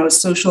posted on our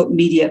social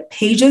media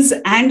pages.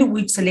 And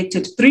we've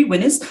selected 3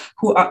 winners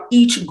who are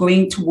each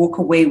going to walk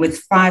away with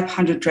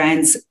 500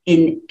 rands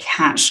in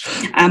cash.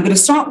 I'm going to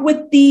start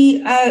with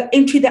the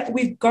entry that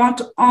we've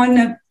got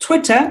on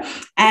Twitter.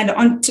 And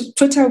on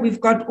Twitter,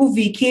 we've got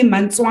Uviki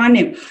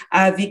Manswane.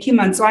 Viki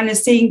Manswane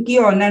saying,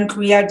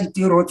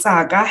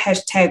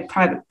 hashtag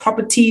private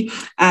property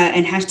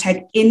and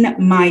hashtag in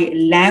my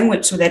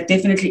language. So that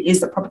definitely is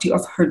the property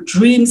of her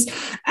dreams.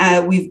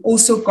 We've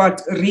also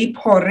got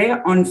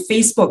Ripore on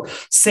Facebook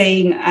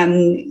saying,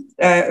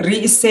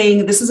 Ri is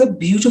saying, this is a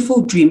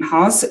beautiful dream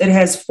house. It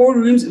has 4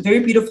 rooms, very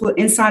beautiful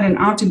inside and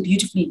out and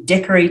beautifully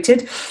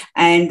decorated.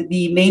 And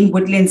the main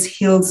Woodlands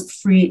Hills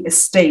Free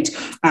Estate.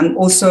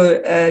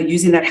 Also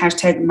using that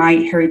hashtag my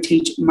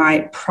heritage,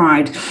 my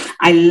pride.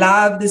 I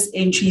love this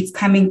entry. It's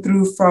coming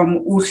through from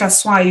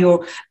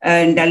Uhlaswayo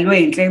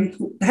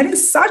Ndalwentle. That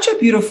is such a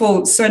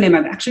beautiful surname.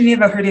 I've actually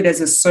never heard it as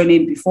a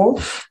surname before.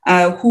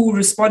 Who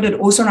responded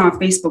also on our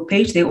Facebook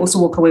page. They also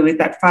walk away with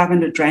that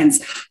 500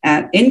 rands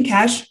in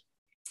cash.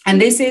 And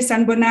they say,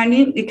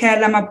 Sanbonani,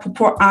 ikhaya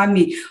lamaphupho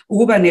ami,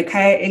 ukuba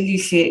nekhaya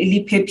elihle,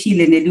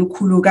 eliphephile,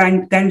 nelikhulu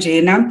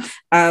kanjena,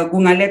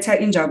 kungaletha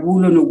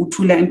injabulo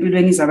nokuthula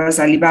empilweni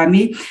zabazali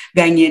bami,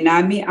 kanye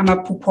nami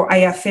amaphupho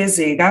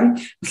ayafezeka,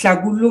 mhla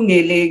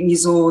kulungele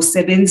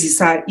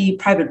ngizosebenzisa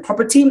i-private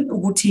property,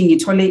 ukuthi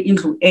ngithole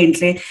indlu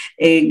enhle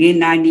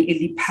ngenani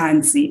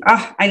eliphansi.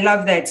 I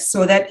love that.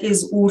 So that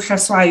is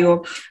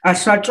Uhlaswayo,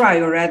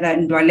 rather,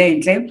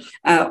 Ndwalenhle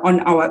on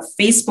our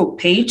Facebook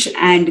page.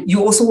 And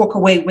you also walk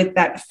away with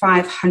that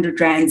 500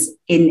 rands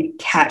in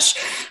cash.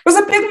 It was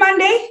a big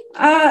Monday.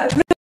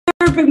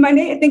 Big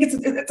Monday. I think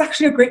it's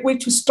actually a great way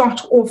to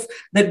start off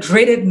the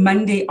dreaded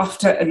Monday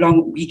after a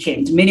long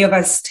weekend. Many of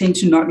us tend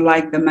to not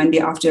like the Monday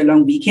after a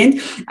long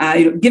weekend.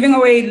 Giving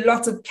away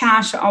lots of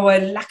cash. Our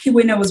lucky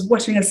winner was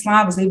watching us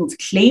live, was able to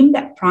claim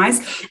that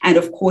prize. And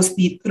of course,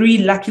 the 3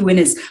 lucky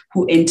winners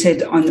who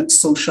entered on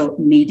social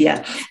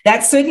media.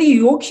 That's certainly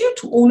your cue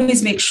to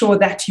always make sure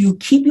that you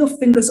keep your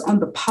fingers on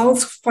the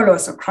pulse. Follow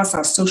us across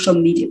our social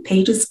media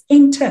pages.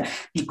 Enter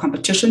the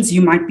competitions.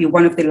 You might be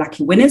one of the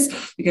lucky winners.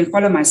 You can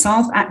follow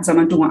myself at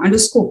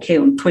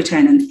Zamandunga_K on Twitter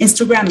and on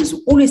Instagram, as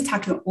we always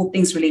tackle all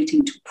things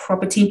relating to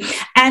property.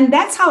 And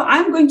that's how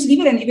I'm going to leave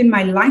it. And even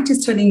my light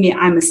is telling me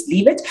I must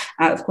leave it.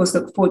 Of course,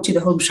 look forward to the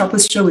Home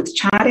Shoppers Show with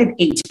Chad at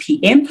 8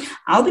 p.m.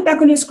 I'll be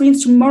back on your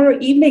screens tomorrow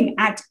evening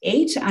at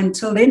 8.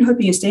 Until then,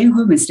 hoping you're staying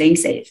home and staying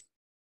safe.